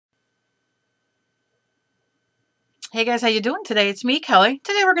Hey guys, how you doing today? It's me, Kelly.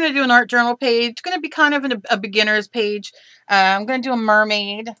 Today we're going to do an art journal page. It's going to be kind of a beginner's page. I'm going to do a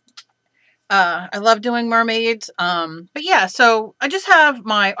mermaid. I love doing mermaids. But yeah, so I just have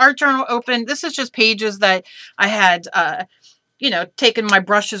my art journal open. This is just pages that I had, taken my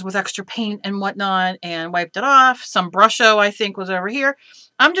brushes with extra paint and whatnot and wiped it off. Some Brusho, I think, was over here.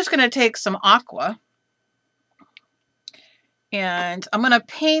 I'm just going to take some aqua and I'm going to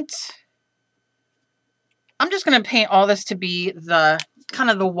paint... I'm just going to paint all this to be the kind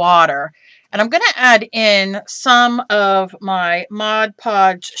of the water. And I'm going to add in some of my Mod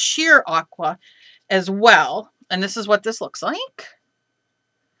Podge sheer aqua as well. And this is what this looks like.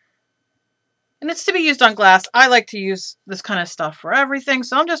 And it's to be used on glass. I like to use this kind of stuff for everything.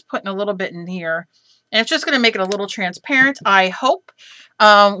 So I'm just putting a little bit in here. And it's just going to make it a little transparent, I hope.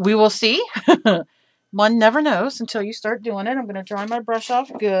 We will see. One never knows until you start doing it. I'm going to dry my brush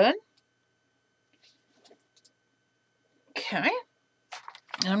off good. Okay,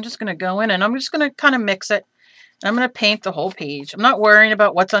 and I'm just going to go in and I'm just going to kind of mix it. And I'm going to paint the whole page. I'm not worrying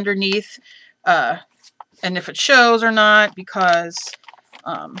about what's underneath and if it shows or not because,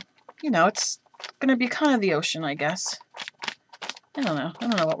 it's going to be kind of the ocean, I guess. I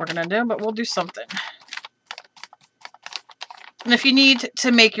don't know what we're going to do, but we'll do something. And if you need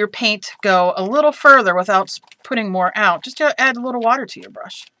to make your paint go a little further without putting more out, just add a little water to your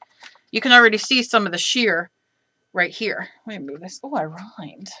brush. You can already see some of the sheer right here. Let me move this. Oh, I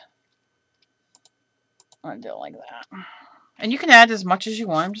rhymed. I do it like that. And you can add as much as you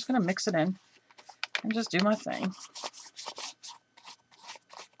want. I'm just going to mix it in and just do my thing.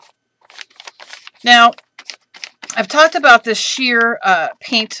 Now, I've talked about this sheer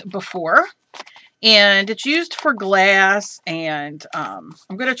paint before, and it's used for glass, and I'm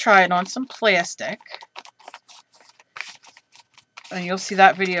going to try it on some plastic. And you'll see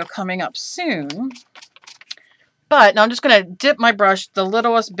that video coming up soon. But now I'm just going to dip my brush the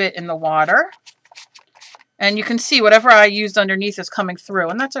littlest bit in the water. And you can see whatever I used underneath is coming through.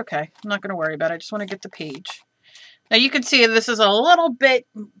 And that's okay. I'm not going to worry about it. I just want to get the page. Now you can see this is a little bit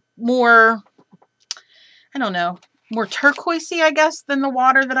more, I don't know, more turquoisey, I guess, than the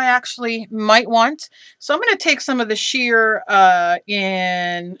water that I actually might want. So I'm going to take some of the sheer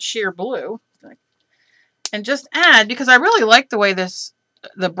in sheer blue. And just add, because I really like the way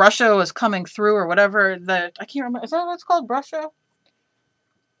the Brusho is coming through, or whatever. I can't remember. Is that what it's called? Brusho?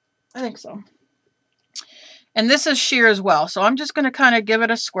 I think so. And this is sheer as well. So I'm just going to kind of give it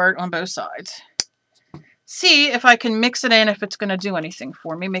a squirt on both sides. See if I can mix it in, if it's going to do anything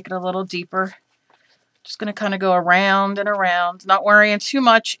for me. Make it a little deeper. Just going to kind of go around and around. Not worrying too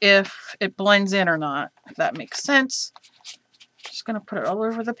much if it blends in or not, if that makes sense. Just going to put it all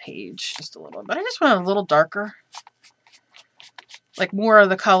over the page just a little bit. I just want it a little darker. Like more of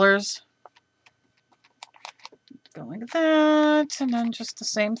the colors. Go like that. And then just the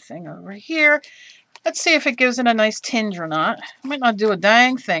same thing over here. Let's see if it gives it a nice tinge or not. I might not do a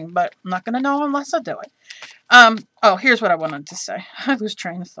dang thing, but I'm not going to know unless I do it. Oh, here's what I wanted to say. I was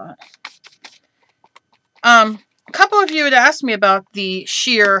train of thought. A couple of you had asked me about the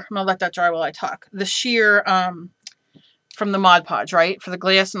sheer. I'm going to let that dry while I talk. The sheer from the Mod Podge, right? For the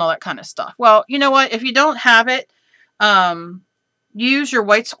glass and all that kind of stuff. Well, you know what? If you don't have it, use your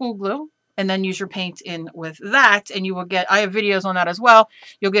white school glue and then use your paint in with that, and you will get, I have videos on that as well,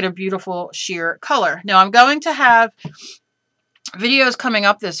 you'll get a beautiful sheer color. Now I'm going to have videos coming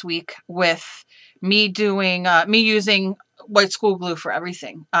up this week with me doing, using white school glue for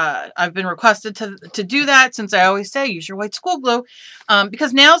everything. I've been requested to do that, since I always say use your white school glue,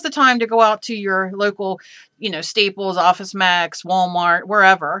 because now's the time to go out to your local, Staples, Office Max, Walmart,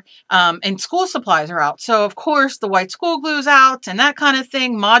 wherever, and school supplies are out. So of course the white school glue's out and that kind of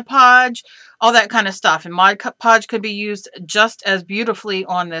thing, Mod Podge, all that kind of stuff. And Mod Podge could be used just as beautifully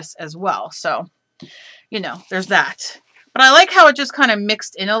on this as well. So, there's that. But I like how it just kind of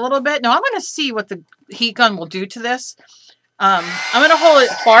mixed in a little bit. Now I'm going to see what the heat gun will do to this. I'm going to hold it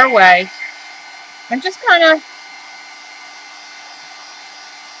far away and just kind of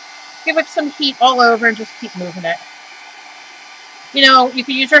give it some heat all over and just keep moving it. You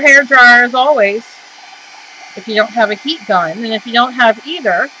can use your hair dryer as always if you don't have a heat gun. And if you don't have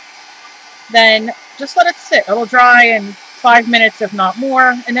either, then just let it sit. It'll dry in 5 minutes, if not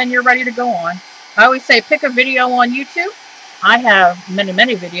more, and then you're ready to go on. I always say pick a video on YouTube. I have many,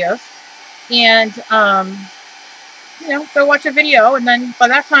 many videos. And, go watch a video, and then by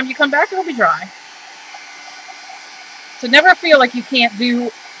that time you come back, it'll be dry. So never feel like you can't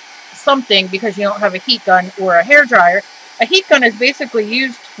do something because you don't have a heat gun or a hair dryer. A heat gun is basically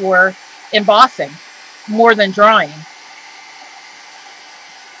used for embossing more than drying.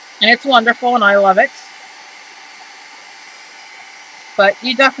 And it's wonderful, and I love it. but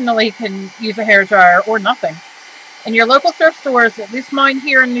you definitely can use a hairdryer or nothing. In your local thrift stores, at least mine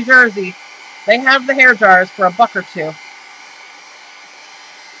here in New Jersey, they have the hairdryers for $1 or $2.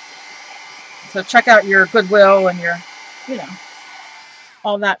 So check out your Goodwill and your, you know,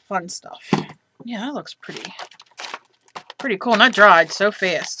 all that fun stuff. Yeah, that looks pretty cool. And that dried so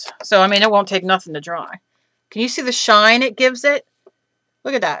fast. So, I mean, it won't take nothing to dry. Can you see the shine it gives it?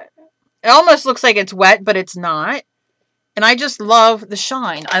 Look at that. It almost looks like it's wet, but it's not. And I just love the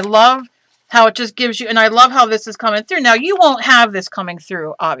shine. I love how it just gives you, and I love how this is coming through. Now, you won't have this coming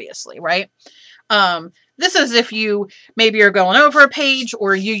through, obviously, right? This is if you maybe are going over a page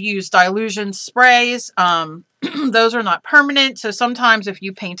or you use dilution sprays. Those are not permanent. So sometimes if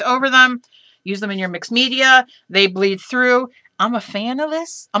you paint over them, use them in your mixed media, they bleed through. I'm a fan of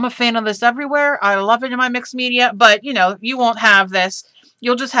this. I'm a fan of this everywhere. I love it in my mixed media, but you know, you won't have this.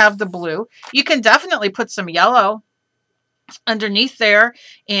 You'll just have the blue. You can definitely put some yellow underneath there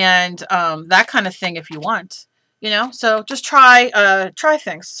and that kind of thing if you want. You know, so just try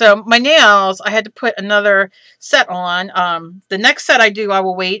things. So my nails, I had to put another set on. The next set I do, I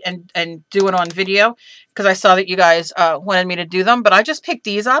will wait and do it on video because I saw that you guys wanted me to do them. But I just picked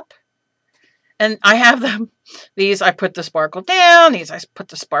these up and I have them. These, I put the sparkle down. These, I put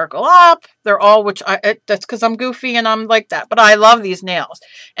the sparkle up. They're all, that's because I'm goofy and I'm like that. But I love these nails.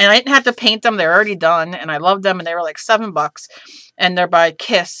 And I didn't have to paint them. They're already done. And I love them. And they were like $7. And they're by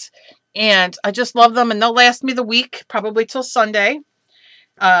Kiss. And I just love them, and they'll last me the week, probably till Sunday.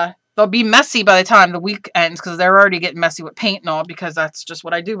 They'll be messy by the time the week ends, because they're already getting messy with paint and all, because that's just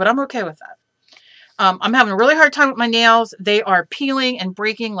what I do, but I'm okay with that. I'm having a really hard time with my nails. They are peeling and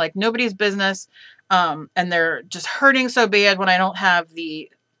breaking like nobody's business, and they're just hurting so bad when I don't have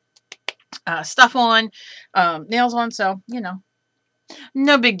the stuff on, nails on, so, you know,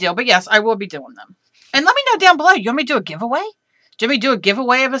 no big deal. But yes, I will be doing them. And let me know down below, you want me to do a giveaway? Do you want me to do a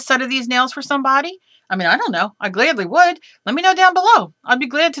giveaway of a set of these nails for somebody? I mean, I don't know. I gladly would. Let me know down below. I'd be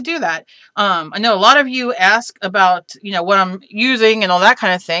glad to do that. I know a lot of you ask about, you know, what I'm using and all that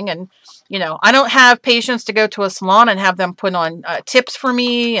kind of thing. And, you know, I don't have patience to go to a salon and have them put on tips for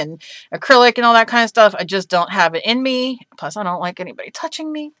me and acrylic and all that kind of stuff. I just don't have it in me. Plus, I don't like anybody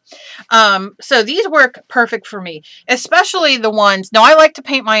touching me. So these work perfect for me, especially the ones. Now, I like to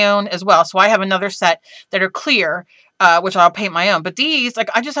paint my own as well. So I have another set that are clear. Which I'll paint my own. But these, like,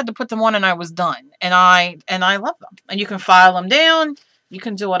 I just had to put them on and I was done. And I love them. And you can file them down. You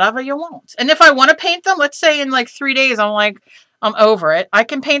can do whatever you want. And if I want to paint them, let's say in like 3 days, I'm over it. I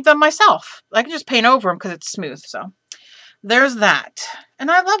can paint them myself. I can just paint over them because it's smooth. So there's that.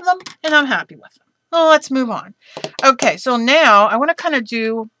 And I love them and I'm happy with them. Well, let's move on. Okay, so now I want to kind of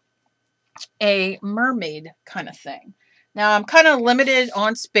do a mermaid kind of thing. Now, I'm kind of limited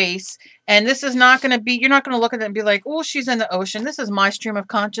on space, and this is not going to be, you're not going to look at it and be like, oh, she's in the ocean. This is my stream of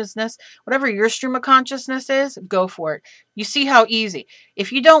consciousness. Whatever your stream of consciousness is, go for it. You see how easy.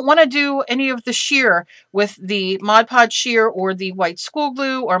 If you don't want to do any of the sheer with the Mod Podge sheer or the white school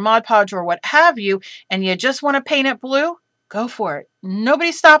glue or Mod Podge or what have you, and you just want to paint it blue, go for it.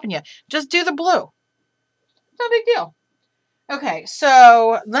 Nobody's stopping you. Just do the blue. No big deal. Okay,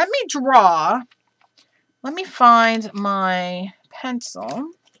 so let me draw. Let me find my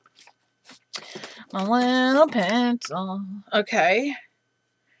pencil. My little pencil. Okay.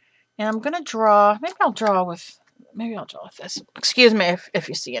 And I'm going to draw. Maybe I'll draw with this. Excuse me if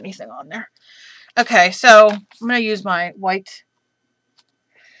you see anything on there. Okay, so I'm going to use my white.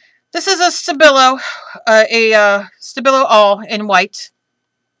 This is a Stabilo. Stabilo All in white.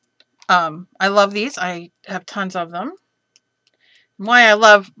 I love these. I have tons of them. Why I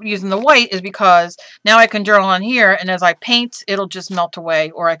love using the white is because now I can draw on here, and as I paint, it'll just melt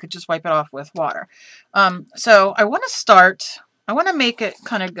away, or I could just wipe it off with water. So I want to start, I want to make it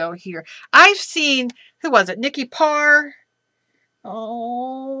kind of go here. I've seen, who was it? Nikki Parr.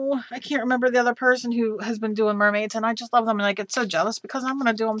 Oh, I can't remember the other person who has been doing mermaids, and I just love them, and I get so jealous because I'm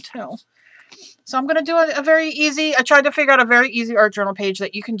going to do them too. So I'm going to do a very easy, I tried to figure out a very easy art journal page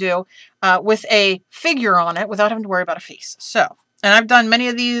that you can do with a figure on it without having to worry about a face. So. And I've done many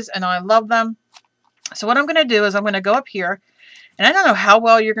of these, and I love them. So what I'm going to do is I'm going to go up here. And I don't know how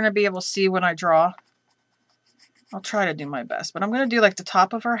well you're going to be able to see when I draw. I'll try to do my best. But I'm going to do like the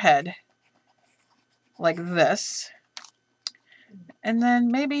top of her head. Like this. And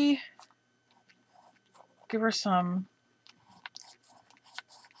then maybe give her some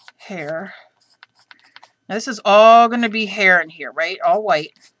hair. Now this is all going to be hair in here, right? All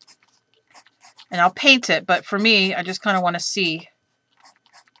white. And I'll paint it, but for me, I just kind of want to see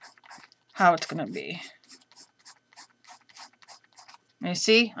how it's going to be. And you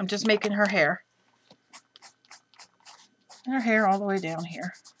see, I'm just making her hair. And her hair all the way down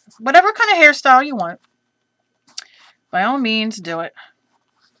here. Whatever kind of hairstyle you want. By all means, do it.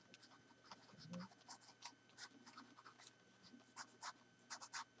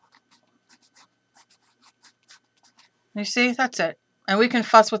 You see, that's it. And we can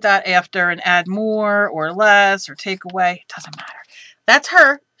fuss with that after and add more or less or take away. It doesn't matter. That's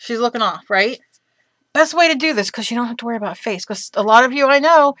her. She's looking off, right? Best way to do this, because you don't have to worry about face. Because a lot of you, I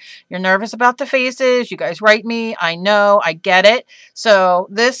know, you're nervous about the faces. You guys write me. I know. I get it. So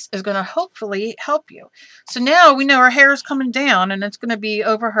this is going to hopefully help you. So now we know her hair is coming down and it's going to be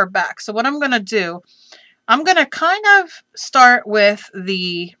over her back. So what I'm going to do, I'm going to kind of start with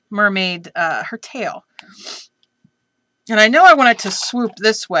the mermaid, her tail. And I know I want it to swoop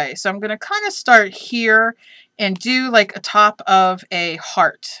this way. So I'm going to kind of start here and do like a top of a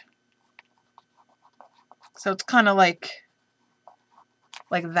heart. So it's kind of like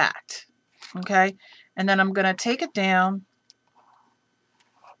that, okay? And then I'm going to take it down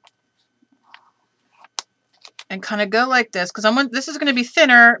and kind of go like this, because this is going to be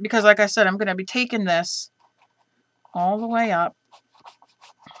thinner because, like I said, I'm going to be taking this all the way up.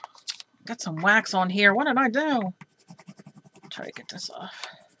 Got some wax on here. What did I do? Try to get this off.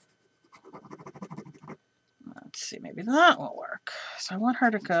 Let's see, maybe that won't work. So I want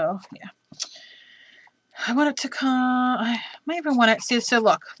her to go, yeah. I want it to come, I might even want it, see, so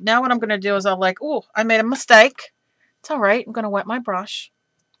look, now what I'm going to do is I'll like, oh, I made a mistake. It's all right. I'm going to wet my brush.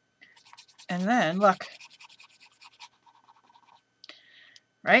 And then, look.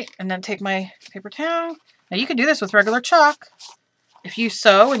 Right? And then take my paper towel. Now you can do this with regular chalk. If you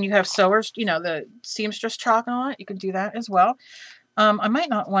sew and you have sewers, you know, the seamstress chalk and all that, you can do that as well. I might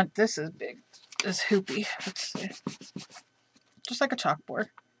not want this as big, as hoopy. Let's see. Just like a chalkboard.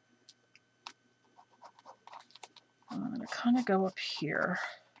 I'm going to kind of go up here.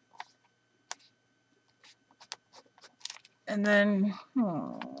 And then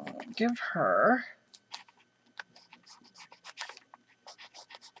give her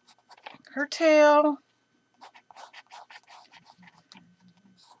her tail.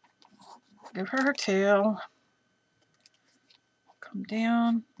 Give her her tail. Come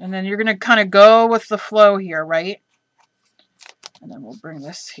down. And then you're going to kind of go with the flow here, right? And then we'll bring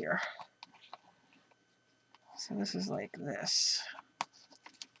this here. So this is like this.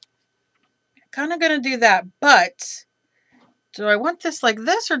 Kind of going to do that, but do I want this like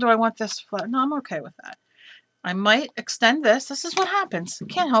this or do I want this flat? No, I'm okay with that. I might extend this. This is what happens.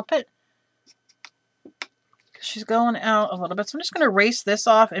 Can't help it. She's going out a little bit. So I'm just going to erase this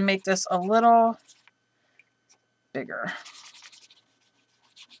off and make this a little bigger.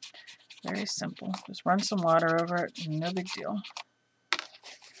 Very simple. Just run some water over it. No big deal.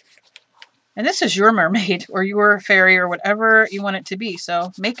 And this is your mermaid or your fairy or whatever you want it to be.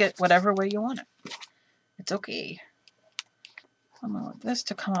 So make it whatever way you want it. It's okay. I want this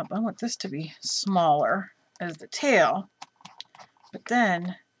to come up. I want this to be smaller as the tail. But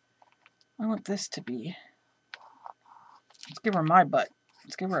then I want this to be... Let's give her my butt.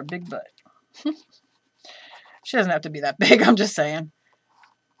 Let's give her a big butt. She doesn't have to be that big. I'm just saying.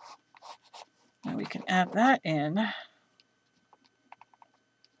 Now we can add that in.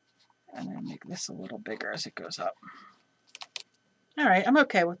 And then make this a little bigger as it goes up. All right, I'm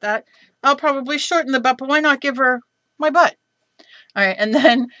okay with that. I'll probably shorten the butt, but why not give her my butt? All right, and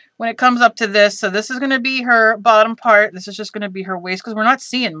then when it comes up to this, so this is going to be her bottom part. This is just going to be her waist because we're not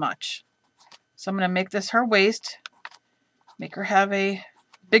seeing much. So I'm going to make this her waist. Make her have a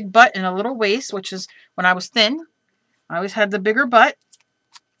big butt and a little waist, which is when I was thin. I always had the bigger butt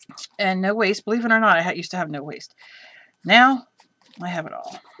and no waist. Believe it or not, I used to have no waist. Now I have it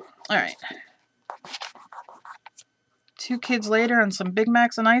all. All right. 2 kids later and some Big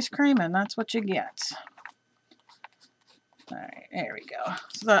Macs and ice cream, and that's what you get. All right, there we go.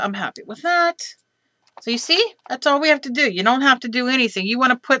 So I'm happy with that. So you see, that's all we have to do. You don't have to do anything. You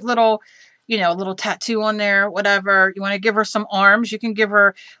want to put little, you know, a little tattoo on there, whatever. You want to give her some arms. You can give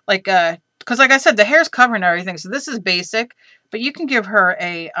her like a, because like I said, the hair's covering everything. So this is basic, but you can give her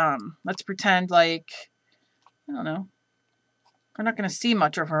a, let's pretend like, I don't know. We're not going to see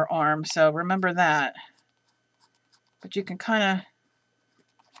much of her arm, so remember that. But you can kind of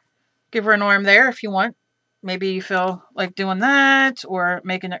give her an arm there if you want. Maybe you feel like doing that or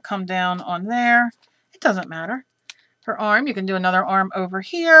making it come down on there. It doesn't matter. Her arm, you can do another arm over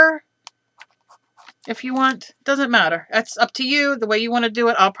here if you want. It doesn't matter. That's up to you. The way you want to do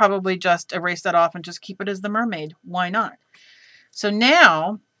it, I'll probably just erase that off and just keep it as the mermaid. Why not? So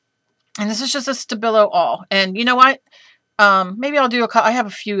now, and this is just a Stabilo all. And you know what? Maybe I'll do I have a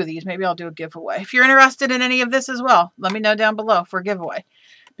few of these. Maybe I'll do a giveaway. If you're interested in any of this as well, let me know down below for a giveaway.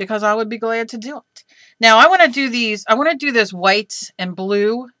 because I would be glad to do it. Now I want to do these. I want to do this white and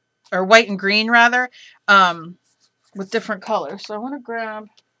blue, or white and green rather, with different colors. So I want to grab.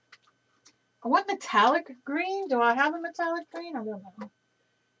 I want metallic green. Do I have a metallic green? I don't know.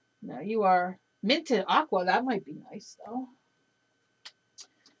 No, you are minted aqua. That might be nice though.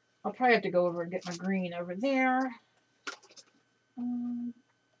 I'll probably have to go over and get my green over there. Are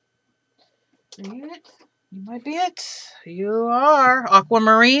you it? You might be it. You are.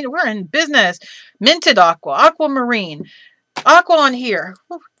 Aquamarine. We're in business. Minted aqua. Aquamarine. Aqua on here.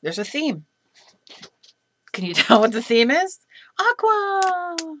 Ooh, there's a theme. Can you tell what the theme is?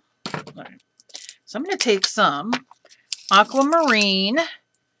 Aqua. Right. So I'm going to take some aquamarine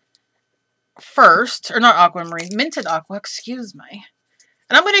first. Or not aquamarine. Minted aqua. Excuse me.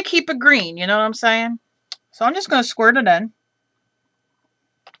 And I'm going to keep it green. You know what I'm saying? So I'm just going to squirt it in.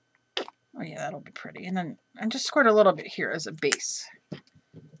 Oh yeah, that'll be pretty. And then I just squirt a little bit here as a base.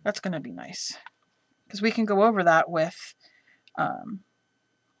 That's going to be nice. Because we can go over that with our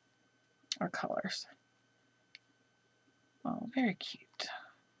colors. Oh, very cute.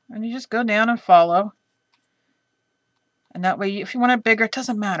 And you just go down and follow. And that way, if you want it bigger, it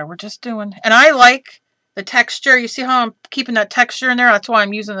doesn't matter. We're just doing... And I like the texture. You see how I'm keeping that texture in there? That's why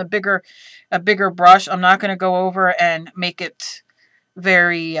I'm using a bigger brush. I'm not going to go over and make it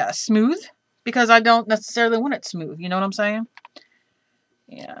very smooth, because I don't necessarily want it smooth. You know what I'm saying?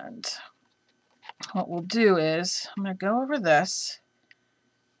 And what we'll do is I'm going to go over this,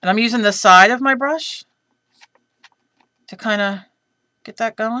 and I'm using the side of my brush to kind of get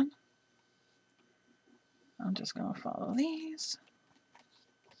that going. I'm just going to follow these.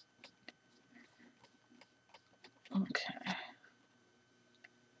 Okay.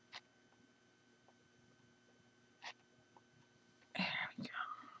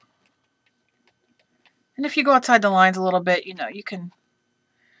 And if you go outside the lines a little bit, you know, you can,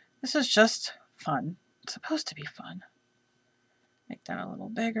 this is just fun. It's supposed to be fun. Make that a little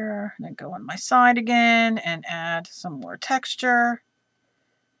bigger, and then go on my side again and add some more texture.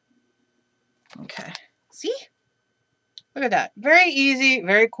 Okay, see? Look at that. Very easy,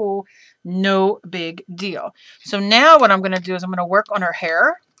 very cool, no big deal. So now what I'm going to do is I'm going to work on her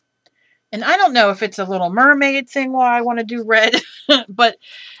hair. And I don't know if it's a little mermaid thing why I want to do red, but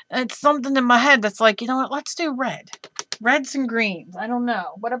it's something in my head that's like, you know what, let's do red. Reds and greens. I don't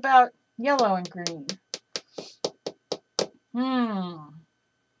know. What about yellow and green? Oh,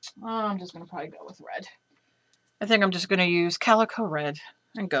 I'm just going to probably go with red. I think I'm just going to use calico red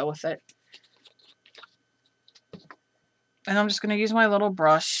and go with it. And I'm just going to use my little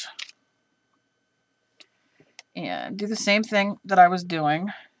brush and do the same thing that I was doing.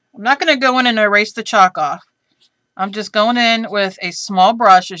 I'm not going to go in and erase the chalk off. I'm just going in with a small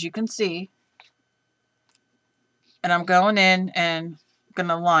brush, as you can see. And I'm going in and going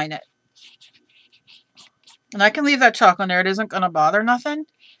to line it. And I can leave that chalk on there. It isn't going to bother nothing.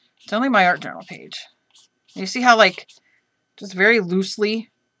 It's only my art journal page. You see how, like, just very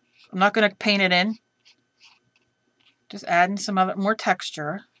loosely, I'm not going to paint it in. Just adding some other more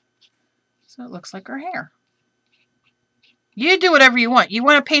texture. So it looks like her hair. You do whatever you want. You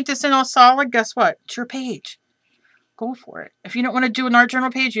want to paint this in all solid? Guess what? It's your page. Go for it. If you don't want to do an art journal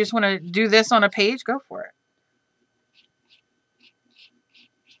page, you just want to do this on a page, go for it.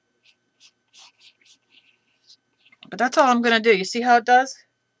 But that's all I'm going to do. You see how it does?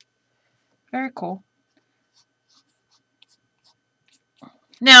 Very cool.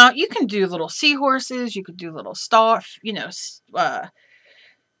 Now, you can do little seahorses. You could do little star, you know, what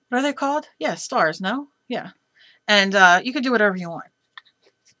are they called? Yeah, stars, no? Yeah. And you could do whatever you want.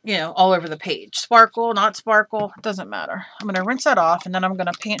 You know, all over the page. Sparkle, not sparkle, it doesn't matter. I'm going to rinse that off, and then I'm going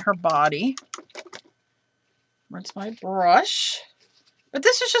to paint her body. Rinse my brush. But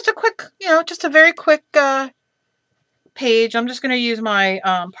this is just a quick, you know, just a very quick page. I'm just going to use my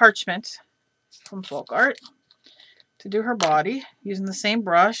parchment from Folk Art to do her body, using the same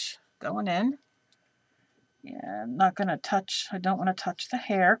brush, going in. Yeah, I'm not going to touch, I don't want to touch the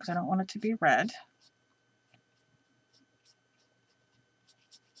hair because I don't want it to be red.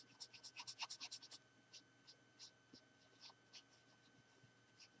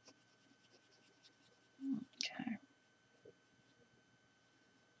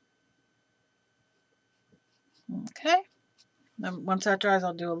 Okay, then once that dries,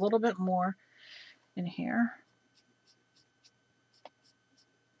 I'll do a little bit more in here.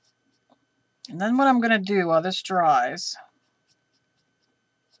 And then what I'm going to do while this dries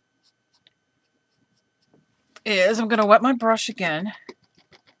is I'm going to wet my brush again.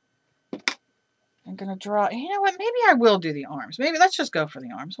 I'm going to draw, you know what, maybe I will do the arms. Maybe let's just go for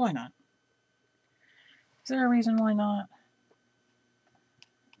the arms. Why not? Is there a reason why not?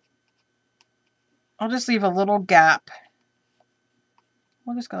 I'll just leave a little gap.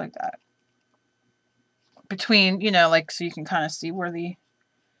 We'll just go like that. Between, you know, like, so you can kind of see where the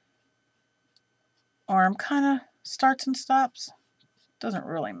arm kind of starts and stops. Doesn't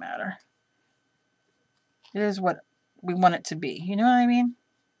really matter. It is what we want it to be. You know what I mean?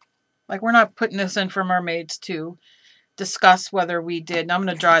 Like, we're not putting this in for mermaids to discuss whether we did, and I'm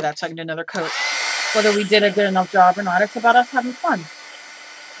going to dry that so I can do another coat, whether we did a good enough job or not. It's about us having fun.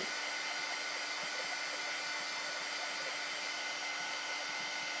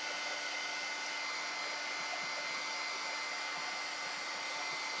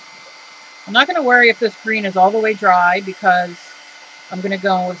 I'm not going to worry if this green is all the way dry because I'm going to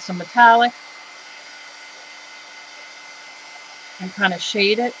go in with some metallic and kind of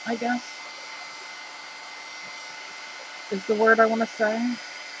shade it, I guess, is the word I want to say.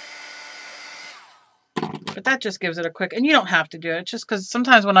 But that just gives it a quick, and you don't have to do it, just because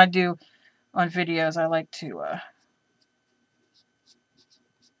sometimes when I do on videos, I like to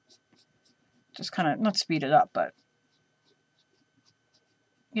just kind of, not speed it up, but,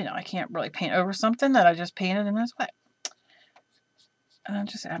 you know, I can't really paint over something that I just painted in this way. And I'll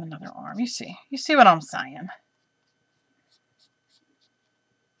just add another arm. You see what I'm saying.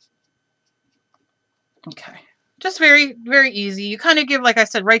 Okay. Just very, very easy. You kind of give, like I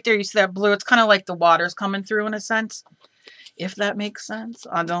said, right there, you see that blue. It's kind of like the water's coming through in a sense. If that makes sense.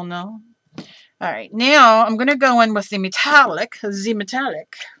 I don't know. All right. Now, I'm going to go in with the metallic. The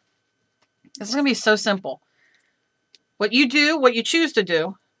metallic. This is going to be so simple. What you do, what you choose to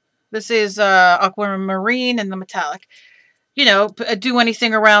do. This is aquamarine and the metallic. You know, do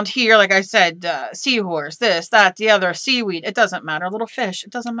anything around here. Like I said, seahorse, this, that, the other, seaweed. It doesn't matter. Little fish.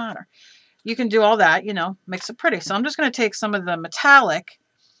 It doesn't matter. You can do all that, you know, makes it pretty. So I'm just going to take some of the metallic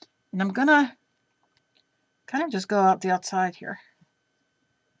and I'm going to kind of just go out the outside here.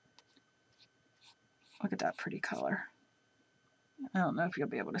 Look at that pretty color. I don't know if you'll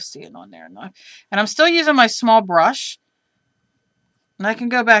be able to see it on there or not. And I'm still using my small brush. And I can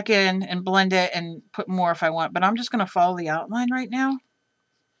go back in and blend it and put more if I want. But I'm just going to follow the outline right now.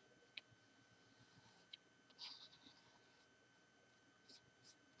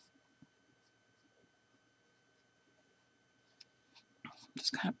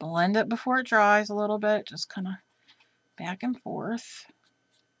 Just kind of blend it before it dries a little bit. Just kind of back and forth.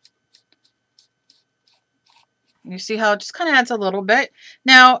 You see how it just kind of adds a little bit.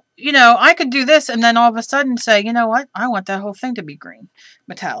 Now, you know, I could do this and then all of a sudden say, you know what? I want that whole thing to be green,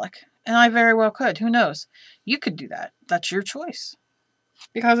 metallic. And I very well could. Who knows? You could do that. That's your choice.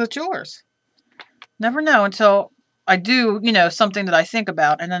 Because it's yours. Never know until I do, you know, something that I think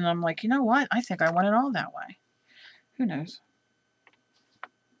about. And then I'm like, you know what? I think I want it all that way. Who knows?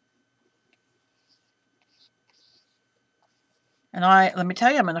 And let me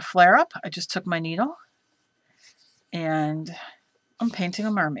tell you, I'm going to flare up. I just took my needle and I'm painting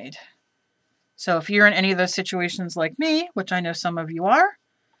a mermaid. So if you're in any of those situations like me, which I know some of you are,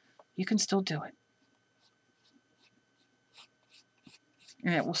 you can still do it.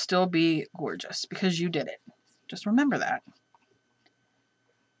 And it will still be gorgeous because you did it. Just remember that.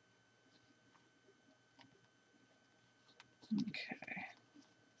 Okay.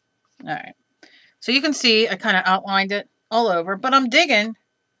 All right. So you can see I kind of outlined it all over, but I'm digging.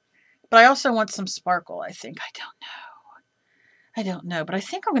 But I also want some sparkle, I think. I don't know, but I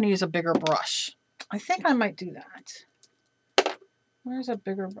think I'm going to use a bigger brush. I think I might do that. Where's a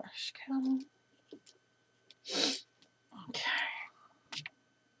bigger brush, Calvin? Okay.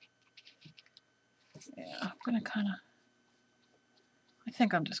 Yeah, I'm going to kind of, I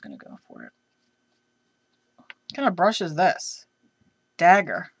think I'm just going to go for it. What kind of brush is this?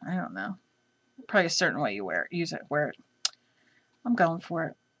 Dagger. I don't know. Probably a certain way you wear it. Use it, wear it. I'm going for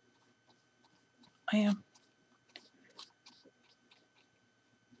it. I am.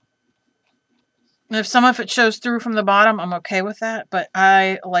 And if some of it shows through from the bottom, I'm okay with that. But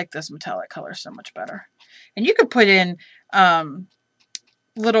I like this metallic color so much better. And you could put in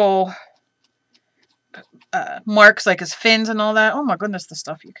little marks like his fins and all that. Oh my goodness, the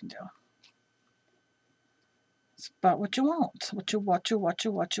stuff you can do. It's about what you want. What you want.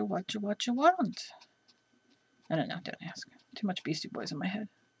 I don't know. Don't ask. Too much Beastie Boys in my head.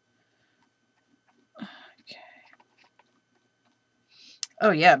 Okay.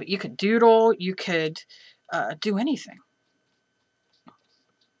 Oh yeah, but you could doodle. You could do anything.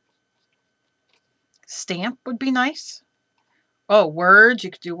 Stamp would be nice. Oh, words.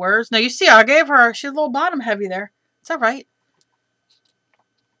 You could do words. Now, you see, I gave her, she's a little bottom heavy there. It's all right.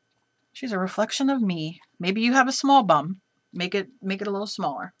 She's a reflection of me. Maybe you have a small bum. Make it a little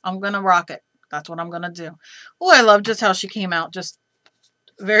smaller. I'm going to rock it. That's what I'm going to do. Oh, I love just how she came out. Just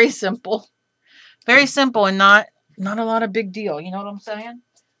very simple. Very simple and not a lot of big deal. You know what I'm saying?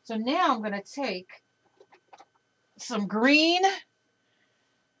 So now I'm going to take some green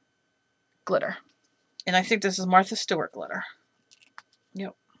glitter. And I think this is Martha Stewart glitter.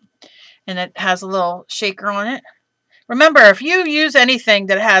 Yep. And it has a little shaker on it. Remember, if you use anything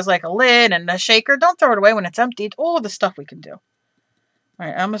that has like a lid and a shaker, don't throw it away when it's empty. It's all the stuff we can do. All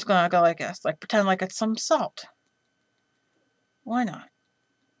right, I'm just going to go like this. Like pretend like it's some salt. Why not?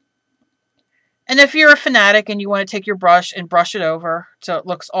 And if you're a fanatic and you want to take your brush and brush it over so it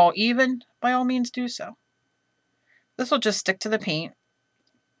looks all even, by all means do so. This will just stick to the paint.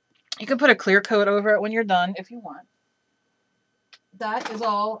 You can put a clear coat over it when you're done if you want. That is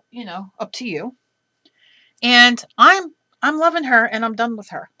all, you know, up to you. And I'm loving her and I'm done with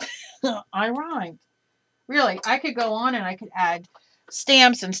her. I rhymed. Really, I could go on and I could add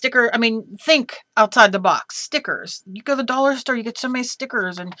stamps and stickers. I mean, think outside the box. Stickers. You go to the dollar store, you get so many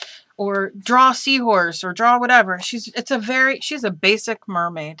stickers, and or draw a seahorse or draw whatever. She's a basic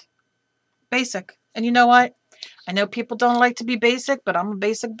mermaid. Basic. And you know what? I know people don't like to be basic, but I'm a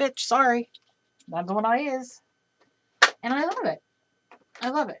basic bitch. Sorry. That's what I is. And I love it. I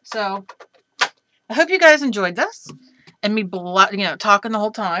love it. So I hope you guys enjoyed this and me talking the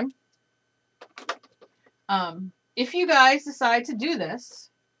whole time. If you guys decide to do this,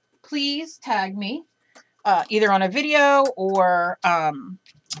 please tag me either on a video or,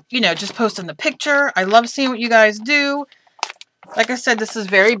 just posting the picture. I love seeing what you guys do. Like I said, this is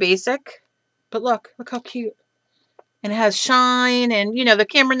very basic, but look how cute. And it has shine and, the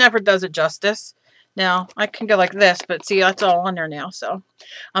camera never does it justice. Now, I can go like this, but see, that's all on there now. So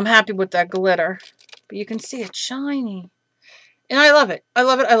I'm happy with that glitter. But you can see it's shiny. And I love it. I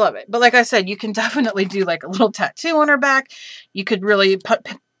love it. I love it. But like I said, you can definitely do like a little tattoo on her back. You could really put,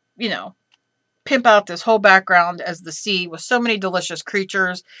 pimp out this whole background as the sea with so many delicious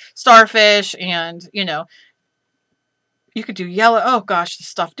creatures, starfish, and, you could do yellow. Oh gosh, the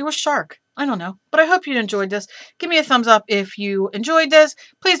stuff. Do a shark. I don't know. But I hope you enjoyed this. Give me a thumbs up if you enjoyed this.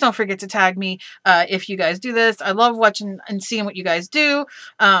 Please don't forget to tag me if you guys do this. I love watching and seeing what you guys do.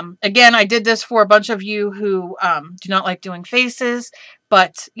 Again, I did this for a bunch of you who do not like doing faces,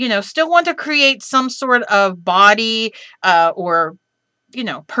 but, still want to create some sort of body or,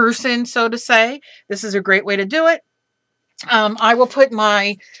 person, so to say. This is a great way to do it. I will put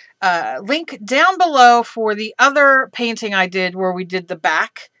my link down below for the other painting I did where we did the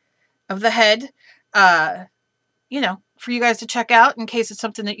back of the head, for you guys to check out in case it's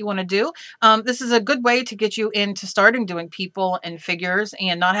something that you want to do. This is a good way to get you into starting doing people and figures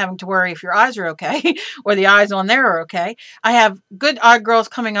and not having to worry if your eyes are okay or the eyes on there are okay. I have good odd girls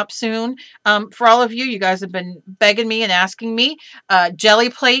coming up soon. For all of you, you guys have been begging me and asking me. Jelly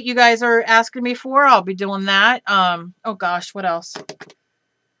plate you guys are asking me for. I'll be doing that. Oh gosh, what else?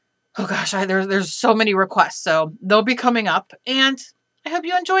 Oh gosh, there's so many requests, so they'll be coming up. And I hope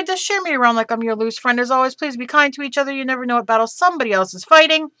you enjoyed this. Share me around like I'm your loose friend. As always, please be kind to each other. You never know what battle somebody else is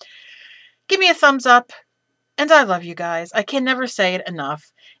fighting. Give me a thumbs up. And I love you guys. I can never say it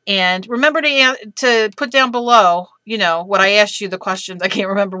enough. And remember to put down below, what I asked you, the questions. I can't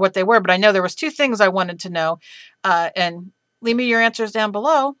remember what they were, but I know there was 2 things I wanted to know. And leave me your answers down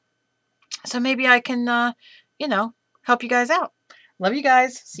below. So maybe I can, help you guys out. Love you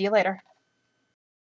guys. See you later.